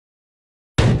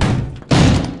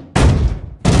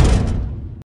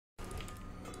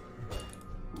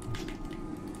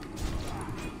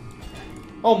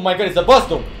Oh my god, it's a boss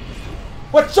though.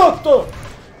 Watch out though.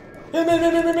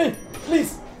 Hit me,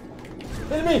 please.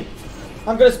 Hit me.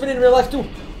 I'm gonna spin in real life too.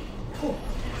 Whoa.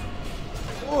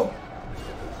 Whoa.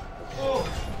 Whoa.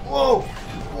 Whoa.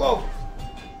 Whoa.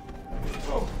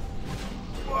 Whoa.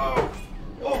 Whoa.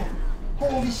 Whoa.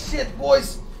 Holy shit,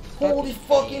 boys. Holy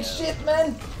fucking shit,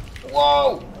 man.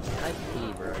 Whoa.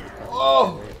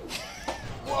 Whoa.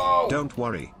 Whoa. Don't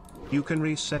worry. You can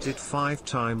reset it 5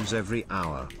 times every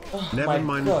hour. Oh, Never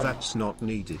mind God. that's not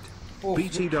needed. Oh,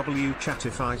 BTW chat,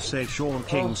 if I say Sean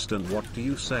Kingston, what do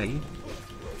you say?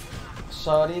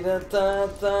 Sorry da da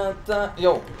da da.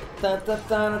 Yo. Da da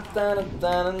da da da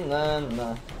da da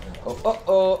da. Oh oh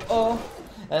oh oh.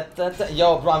 Da, da.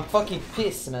 Yo, bro, I'm fucking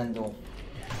pissed, man, though.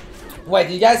 Wait,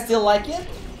 do you guys still like it?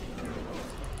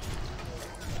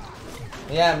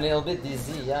 Yeah, I'm a little bit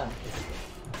dizzy, yeah.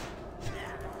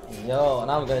 Yo,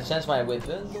 now I'm gonna change my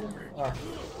weapon.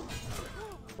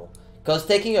 Cause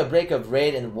taking a break of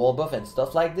raid and wall buff and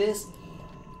stuff like this,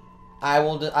 I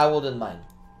wouldn't mind.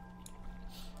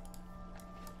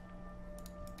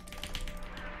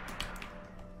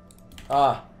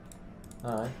 Ah,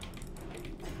 all right.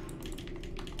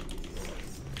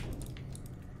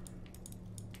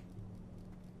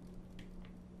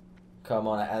 Come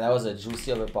on, that was a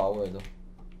juicy overpower though.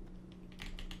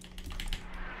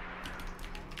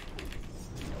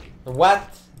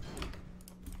 What?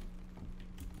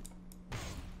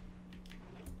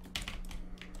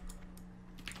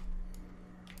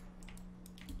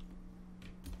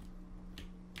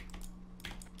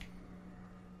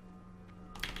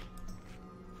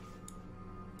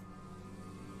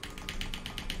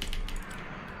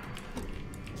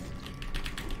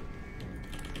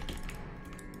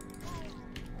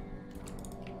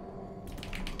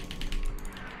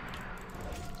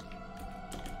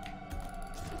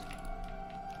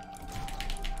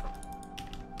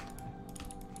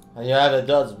 And you have a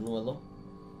dodge, Bruno.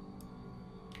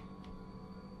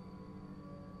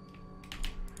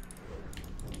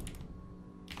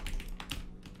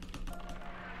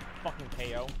 Fucking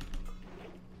Payo.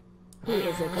 He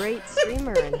is a great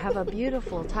streamer and have a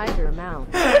beautiful tiger mouth.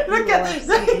 Look at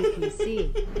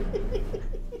CPC.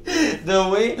 The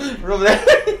way, bro.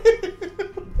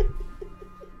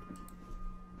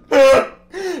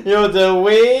 Yo, the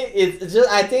way it's just,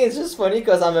 I think it's just funny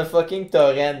because I'm a fucking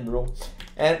torrent, bro.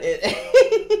 And it,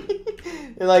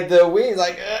 like the way it's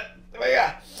like, oh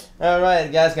yeah.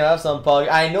 Alright, guys, can I have some poly?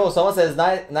 I know, someone says,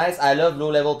 nice, I love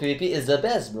low level PvP. It's the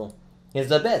best, bro. It's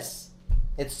the best.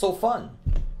 It's so fun.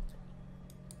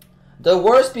 The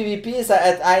worst PvP is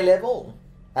at high level.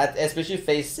 At especially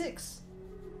phase 6.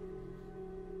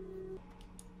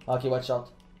 Okay, watch out.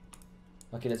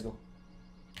 Okay, let's go.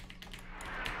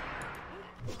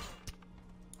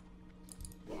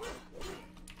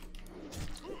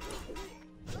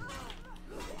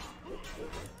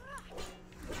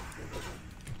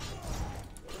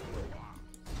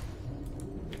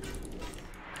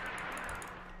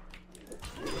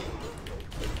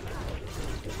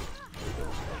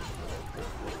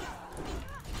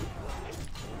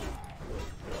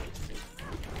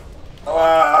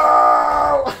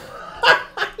 Wow!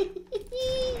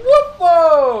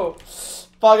 Whoa!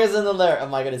 Poggers in the lair. Oh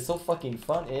my god, it's so fucking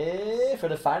fun. For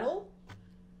the final?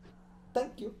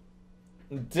 Thank you.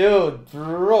 Dude,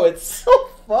 bro, it's so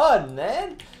fun,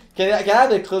 man. Can I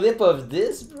have a clip of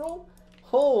this, bro?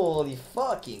 Holy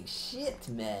fucking shit,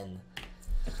 man.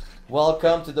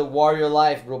 Welcome to the warrior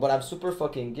life, bro. But I'm super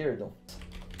fucking geared, though.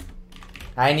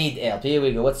 I need help. Here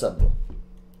we go. What's up, bro?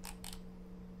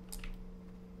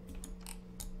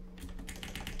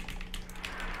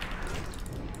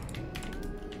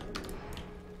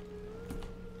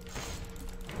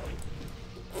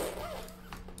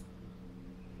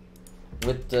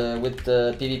 With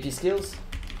the PvP skills?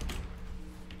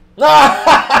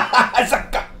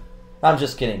 I'm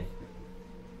just kidding.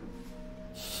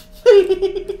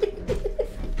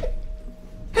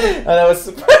 Oh, that was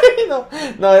super.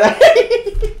 No.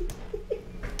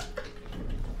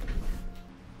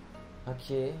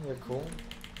 Okay, you're cool.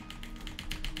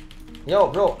 Yo,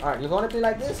 bro, alright, you gonna play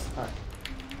like this? Alright.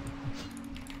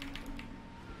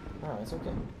 Alright, it's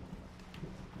okay.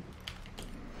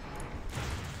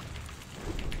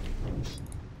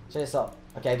 Check this out.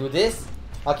 Okay, I do this.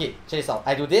 Okay, check this out.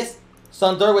 I do this.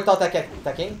 Sunder without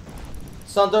attacking.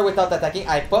 Sunder without attacking.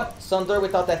 I put. Sunder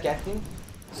without attacking.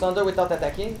 Sunder without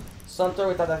attacking. Sunder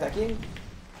without attacking.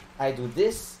 I do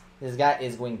this. This guy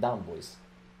is going down, boys.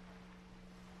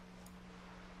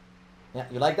 Yeah,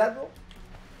 you like that, bro?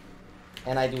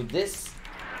 And I do this.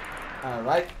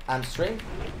 Alright, I'm string.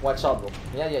 Watch out, bro.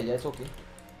 Yeah, it's okay.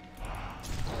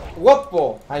 Whoop,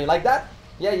 bro. How you like that?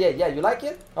 Yeah, yeah, yeah. You like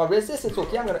it? Oh, resist. It's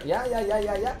okay. I'm gonna. Yeah, yeah, yeah,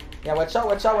 yeah, yeah. Yeah. Watch out!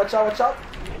 Watch out! Watch out! Watch out!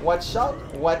 Watch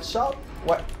out! Watch out!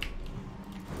 What?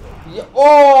 Yeah.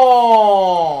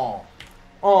 Oh!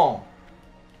 Oh!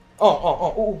 Oh! Oh!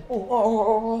 Oh! Oh! Oh!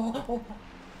 Oh! Oh! Oh!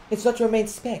 It's not your main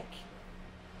spec.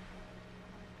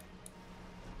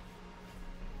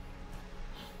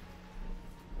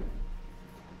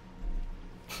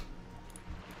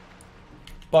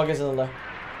 Bug is in there.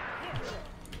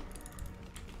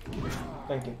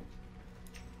 Thank you.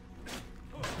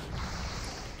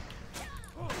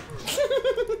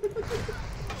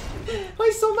 Oh,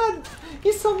 he's so mad!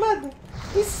 He's so mad!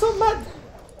 He's so mad!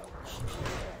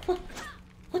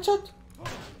 Watch out!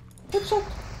 Watch out!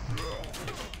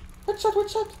 Watch out!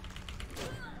 Watch out!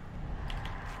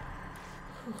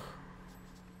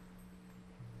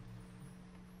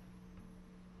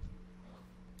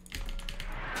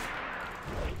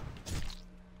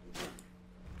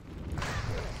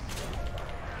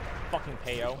 Fucking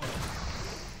Payo.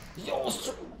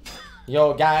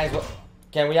 Yo, guys,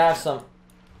 can we have some?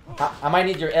 I might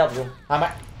need your help, bro. I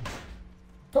might.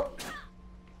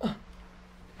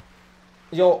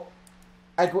 Yo,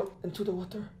 I go into the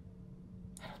water.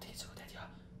 I don't think it's a good idea.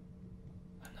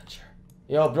 I'm not sure.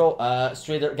 Yo, bro,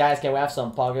 straight guys, can we have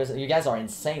some poggers? You guys are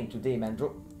insane today, man,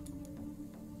 bro.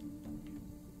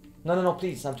 No, no, no,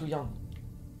 please, I'm too young.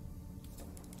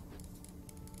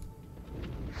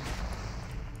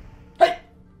 Hey!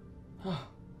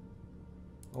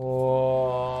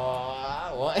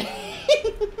 Oh, what?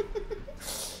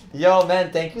 Yo,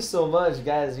 man, thank you so much,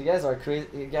 guys. You guys are crazy.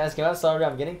 You guys, I'm sorry,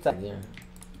 I'm getting tired here.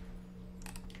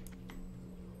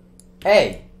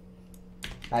 Hey!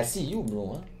 I see you,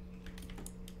 bro,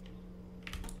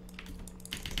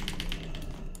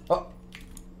 huh? Oh!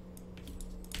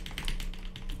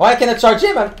 Why can't I charge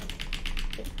him, man?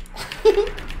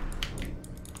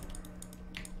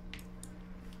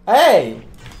 Hey!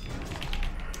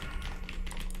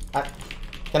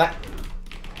 Can I?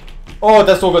 Oh,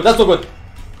 that's so good. That's so good.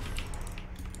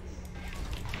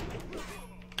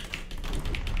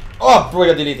 Oh, bro, you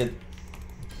got deleted.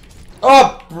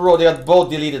 Oh, bro, they got both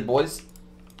deleted, boys.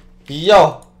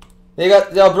 Yo, they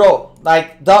got, yo, bro,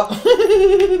 like, dumb.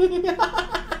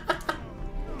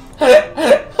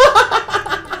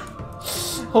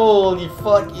 Holy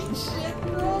fucking shit.